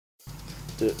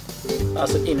du,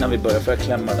 alltså innan vi börjar får jag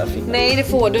klämma där fingret. Nej, det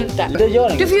får du inte. Det gör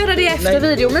inget. Du får göra det efter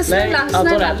videon. Men snälla,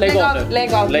 Antonija,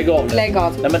 lägg av nu. Lägg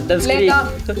av. Nej, men den skriver.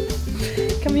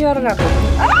 Kan vi göra det här på?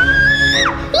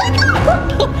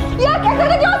 Jag kan inte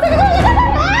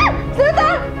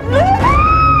sluta!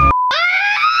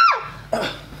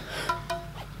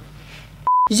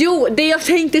 Jo, det jag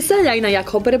tänkte säga innan jag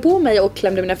hoppade på mig och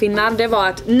klämde mina finnar, det var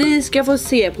att ni ska få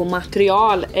se på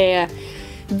material.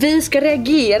 Vi ska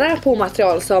reagera på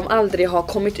material som aldrig har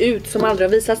kommit ut, som aldrig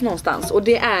har visats någonstans. Och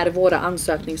det är våra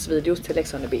ansökningsvideos till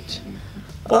Ex on the Beach.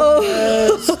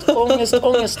 Ångest.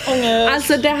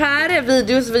 Alltså det här är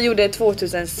videos vi gjorde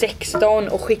 2016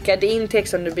 och skickade in till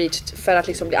Ex on the Beach för att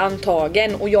liksom bli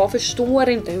antagen. Och jag förstår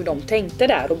inte hur de tänkte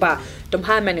där och bara, de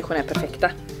här människorna är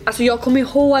perfekta. Alltså jag kommer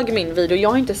ihåg min video, jag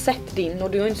har inte sett din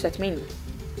och du har inte sett min.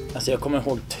 Alltså jag kommer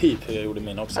ihåg typ hur jag gjorde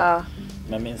min också. Ja.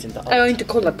 Men jag minns inte allt. Jag har inte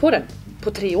kollat på den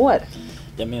på 3 år.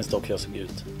 Jag minns dock hur jag såg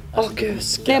ut. Åh gud.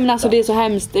 Nej men alltså det är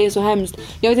så hemskt,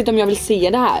 Jag vet inte om jag vill se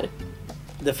det här.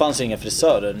 Det fanns ju inga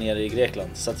frisörer nere i Grekland,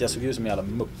 så att jag såg ut som en jävla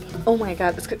mupp. Oh my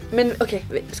god. Men okej,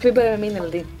 ska vi börja med min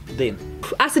eller din? Din.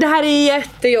 Alltså det här är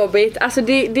jättejobbigt. Alltså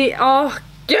gud.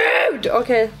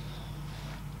 Okej.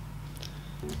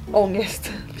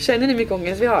 Ångest. Känner ni mycket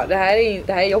ångest vi har? Det här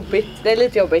är jobbigt. Det är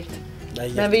lite jobbigt.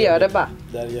 Men vi gör det bara.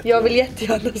 Jag vill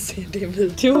jättegärna se din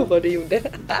video vad du gjorde.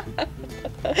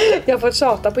 Jag har fått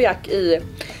tjata på Jack i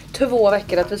 2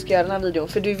 veckor att vi ska göra den här videon.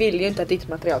 För du vill ju inte att ditt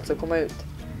material ska komma ut.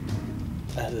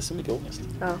 Det är så mycket ångest.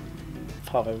 Ja.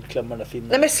 Fan, jag vill klämma den där finnen.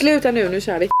 Nej men sluta nu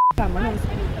kör vi.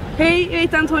 Hej, jag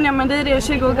heter Antonija Mail, jag är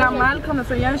 20 år gammal, kommer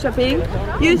från Jönköping.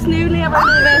 Just nu lever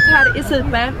livet här i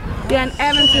Cypern. Jag är en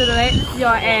äventyrare,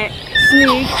 jag är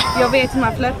snygg, jag vet hur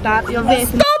man flörtar, jag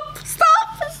vet hur... Stopp!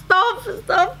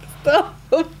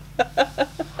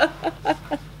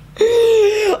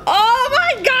 Oh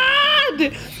my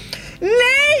god!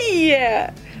 Nej!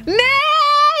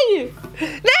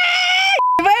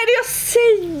 Vad är det jag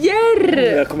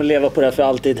säger? Jag kommer leva på det här för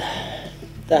alltid.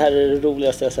 Det här är det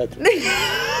roligaste jag sett.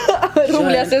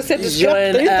 Roligaste jag sett. Jag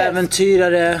är en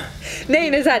äventyrare.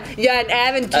 Nej, så här. Jag är en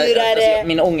äventyrare. Alltså,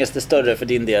 min ångest är större för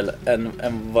din del än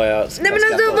vad jag ska. Nej men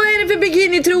alltså, vad är det för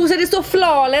bikinitrosor? Det står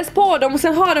flawless på dem och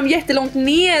sen har de jättelångt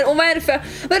ner. Och vad är det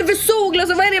för solglas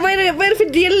och vad är det för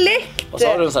dialekt? Och så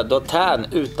har du så här, du har tärn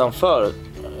utanför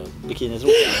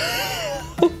bikinitrosan.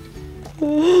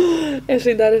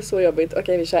 Det här är så jobbigt.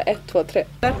 Okej, vi kör 1, 2, 3.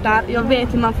 Jag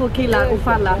vet hur man får killar att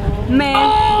falla. Men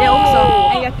jag är också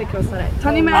en hjärtekrossare.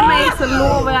 Tar ni med mig så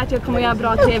lovar jag att jag kommer göra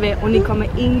bra tv och ni kommer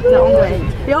inte ångra er.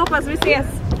 Jag hoppas vi ses.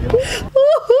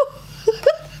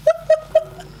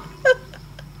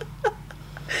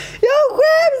 Jag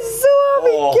skäms så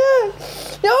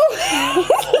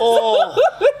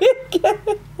mycket.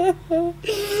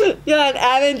 Jag är en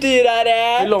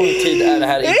äventyrare. Hur lång tid är det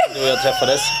här innan du och jag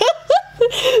träffades?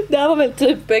 Det här var väl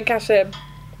typ kanske,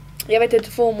 jag vet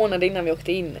inte, 2 månader innan vi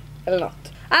åkte in eller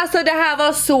något. Alltså det här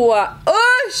var så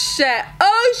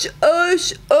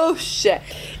usch.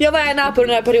 Jag var här på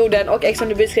den här perioden och Ex on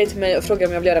the Beach skrev till mig och frågade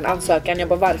om jag vill göra en ansökan. Jag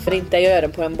bara, varför inte? Jag gör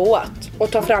den på en båt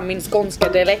och ta fram min skånska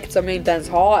dialekt som jag inte ens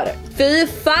har. Fy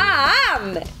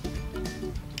fan!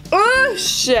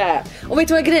 Usch! Och vet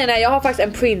du vad grejen är? Jag har faktiskt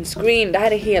en printscreen. Det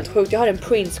här är helt sjukt. Jag har en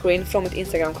printscreen från mitt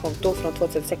Instagram-konto från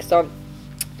 2016.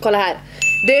 Kolla här.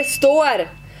 Det står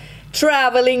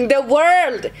Traveling the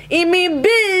world i min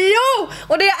bio.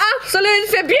 Och det är absolut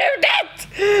förbjudet.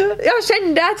 Jag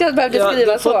kände att jag behövde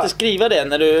skriva så. Du får inte skriva det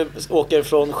när du åker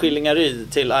från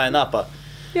Skillingaryd till Ayia Napa.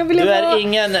 Du är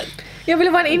ingen... Jag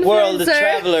ville vara en influencer. World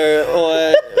traveler och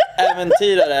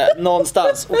äventyrare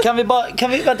någonstans. Och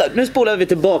vänta, nu spolar vi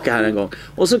tillbaka här en gång.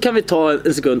 Och så kan vi ta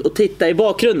en sekund och titta i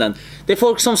bakgrunden. Det är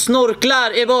folk som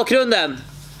snorklar i bakgrunden.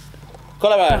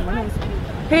 Kolla bara här.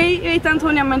 Hej, jag heter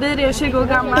Antonija Mail, jag är 20 år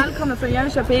gammal, kommer från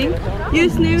Jönköping.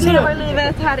 Just nu lever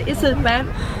livet här i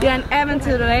Cypern. Jag är en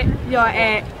äventyrare, jag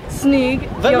är snygg,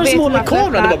 jag vet hur man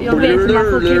flörtar, jag vet hur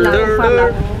man får killar att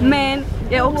falla. Men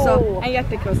jag är också en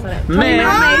hjärtekrossare. Ta med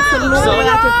mig så lovar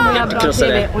jag att jag kommer göra bra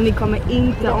tv och ni kommer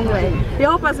inte ångra er.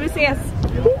 Jag hoppas vi ses.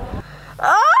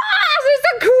 Alltså det är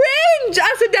så cringe!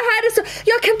 Alltså det här är så...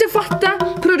 Jag kan inte fatta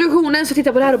produktionen så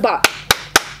tittar på det här och bara...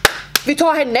 Vi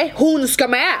tar henne, hon ska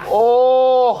med.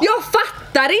 Jag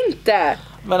fattar inte.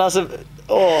 Men alltså,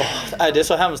 nej, det är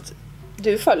så hemskt.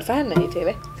 Du föll för henne i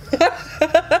tv.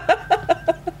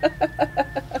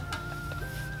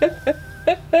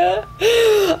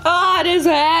 Det är så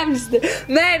hemskt.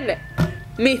 Men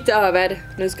mitt över.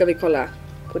 Nu ska vi kolla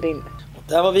på din.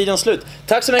 Där var videon slut.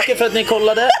 Tack så mycket för att ni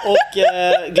kollade. Och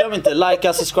glöm inte,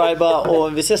 likea, subscriba.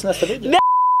 Och vi ses nästa video.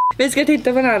 Vi ska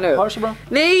titta på den här nu. Ha det så bra.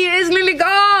 Nej, jag ska lägga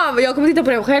av. Jag kommer titta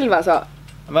på den själv alltså.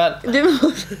 Men du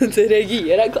måste inte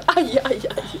reagera. Aj, aj,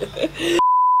 aj.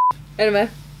 Är du med?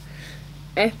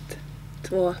 1,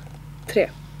 2, 3.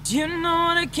 You know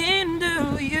what I can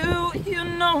do, you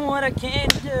know what I can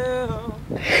do.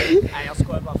 Nej, jag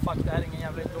skojar bara, fuck, det här är ingen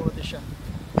jävla audition.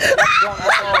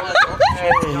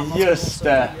 Just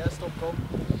det.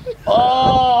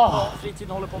 Åh!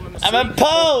 Fritiden håller på med musik. Men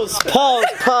pause!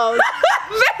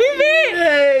 Baby!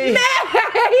 Nej!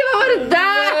 Nej, vad var det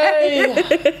där?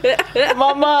 Nej!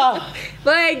 Mamma!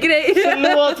 Vad är grejen?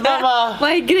 Förlåt mamma!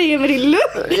 Vad är grejen med din lugg?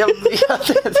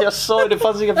 Jag sa det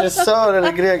fanns inga frisörer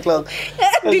i Grekland.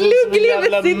 Din lugg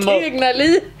lever sitt egna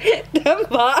liv. Den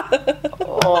bara...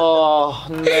 Åh,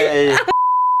 nej.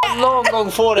 Någon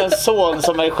gång får en son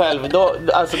som mig själv, då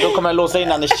kommer jag låsa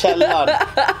in han i källaren.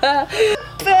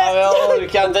 Jag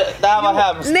orkar inte, det här var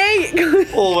hemskt. Nej!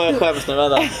 Vad jag skäms nu,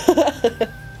 vänta.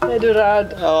 Är du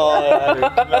röd? Ja,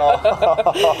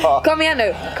 Kom igen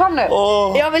nu, kom nu.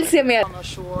 Jag vill se mer.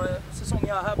 Annars så säsong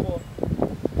jag här på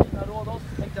Fina Rådos,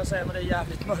 tänkte jag säga, men det är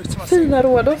jävligt mörkt som man Fina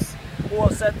Rådos.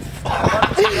 Oavsett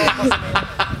varför ska jag hoppas med.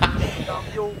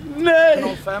 Jo,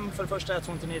 Nej! 05 för det första, jag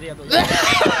tror inte ni är redo.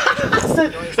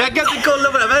 Jag kan inte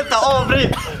kolla på det, vänta,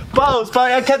 avbryt. Paus,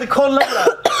 jag kan inte kolla på det.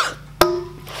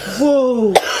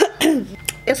 Wow.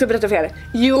 Jag ska berätta för er.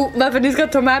 Jo, varför ni ska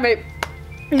ta med mig.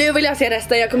 Nu vill jag se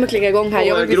resten, jag kommer klicka igång här.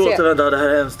 Jag gråter, vänta, det här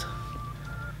är hemskt.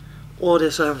 Det är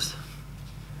så hemskt.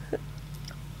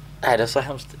 Nej, det är så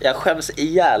hemskt. Jag skäms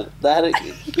ihjäl. Det här är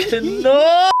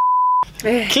knas.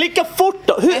 Klicka fort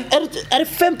då. Är det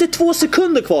 52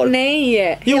 sekunder kvar?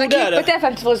 Nej, jo, hela klippet är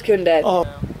 52 sekunder. Jag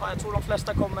tror de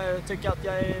flesta kommer tycka att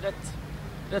jag är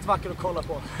rätt vacker att kolla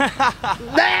på.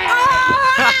 Nej!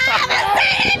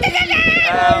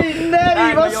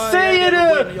 Nej, vad säger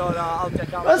du?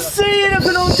 Vad säger du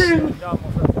för någonting?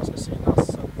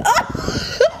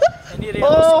 Är ni redo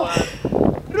så här?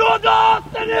 Rådos,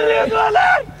 är ni redo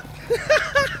eller?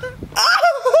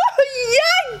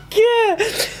 Jack!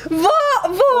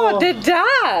 Vad var det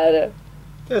där?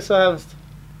 Det är så hemskt.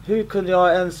 Hur kunde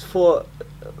jag ens få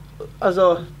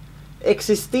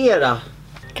existera?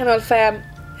 Kanal 5,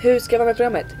 hur ska jag vara med i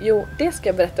programmet? Jo, det ska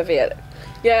jag berätta för er.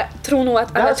 Jag tror nog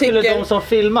att alla skulle tycker... de som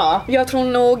filmar. Jag tror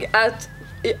nog att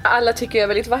alla tycker jag är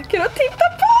väldigt vacker att titta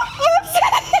på.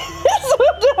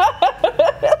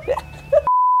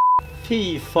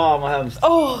 Fy fan vad hemskt.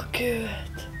 Gud.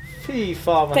 Fy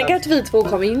fan vad tänk hemskt. att vi två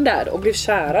kom in där och blev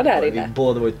kära där inne. Vi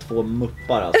båda var ju 2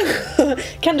 muppar alltså.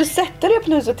 Kan du sätta dig upp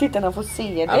nu så tittarna får se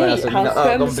dig? Men alltså, han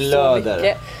mina ögon blöder. så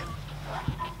mycket.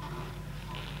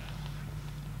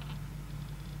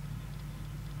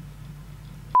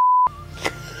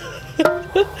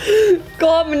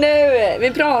 Kom nu!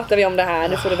 Vi pratar om det här,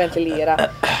 nu får du ventilera.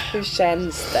 Hur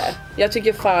känns det? Jag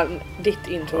tycker fan ditt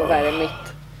intro var värre än mitt.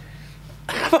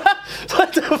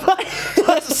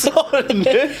 Vad sa du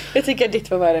nu? Jag tycker att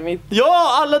ditt var värre än mitt.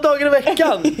 Ja, alla dagar i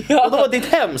veckan. Ja. Och då var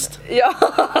ditt hemskt. Ja,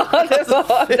 det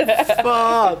var det.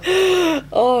 Fan.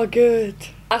 Gud.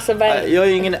 Alltså jag är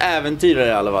ju ingen äventyrare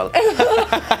i alla fall.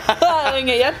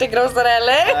 Ingen hjärtekrossare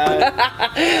heller.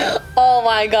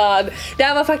 Oh my god. Det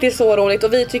här var faktiskt så roligt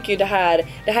och vi tycker ju det här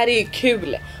är ju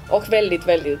kul och väldigt,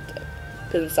 väldigt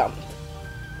pinsamt.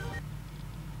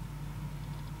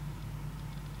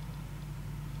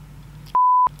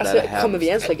 Alltså, kommer vi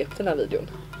ens lägga upp den här videon?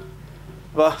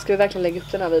 Va? Ska vi verkligen lägga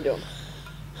upp den här videon?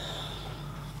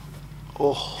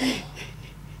 Jag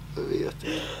vet inte.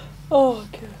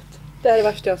 Gud. Det är det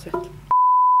värsta jag har sett.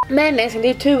 Men det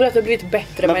är tur att vi har blivit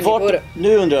bättre människor.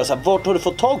 Nu undrar jag vart har du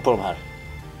fått tag på de här?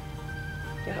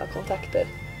 Jag har kontakter.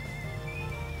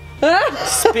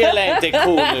 Spela inte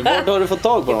cool nu. Vart har du fått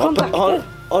tag på dem? Kontakter.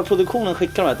 Har produktionen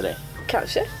skickat dem här till dig?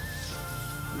 Kanske.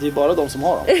 Det är bara de som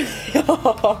har dem.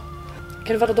 Ja.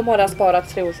 Kan du fatta att de har det här sparat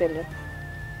 3 år senare?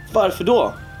 Varför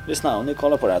då? Lyssna, om ni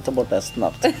kollar på det här, ta bort det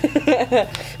snabbt.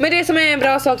 Men det som är en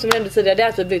bra sak som jag nämnde tidigare, det är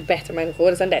att vi har blivit bättre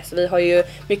människor sen dess. Vi har ju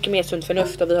mycket mer sunt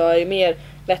förnuft och vi har ju mer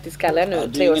vett i skallen nu.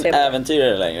 Du är ingen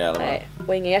äventyrare längre i alla fall. Nej,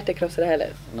 och ingen hjärtekrossare heller.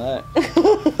 Nej.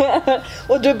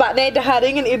 Och du bara, nej det här är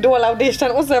ingen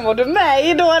idol-audition och sen var du med i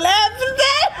Idol efter.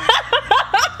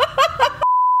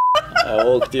 Jag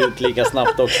åkte ut lika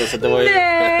snabbt också så det var ju...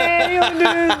 Nej,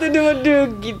 du var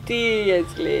duktig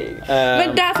älskling.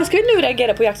 Men därför ska vi nu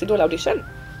reagera på Jacks Idol-audition.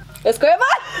 Jag skojar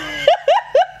bara.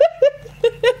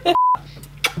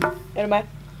 Är du med?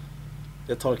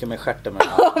 Jag torkar mig stjärten med.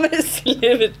 Ja men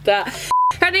sluta.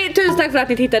 Hörrni, tusen tack för att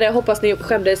ni tittade. Jag hoppas ni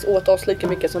skämdes åt oss lika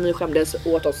mycket som vi skämdes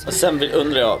åt oss. Sen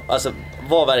undrar jag,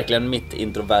 var verkligen mitt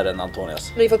intro värre än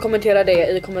Antonijas? Ni får kommentera det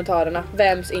i kommentarerna.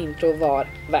 Vems intro var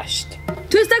värst?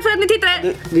 Tusen tack för att ni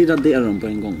tittade. Vi raderar dem på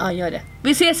en gång. Ja, gör det.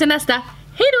 Vi ses i nästa.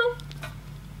 Hej då!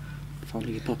 Fan,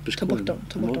 ligger Ta papperskorgen?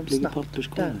 bort dem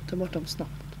snabbt. Där, ta bort dem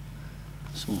snabbt.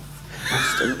 Så.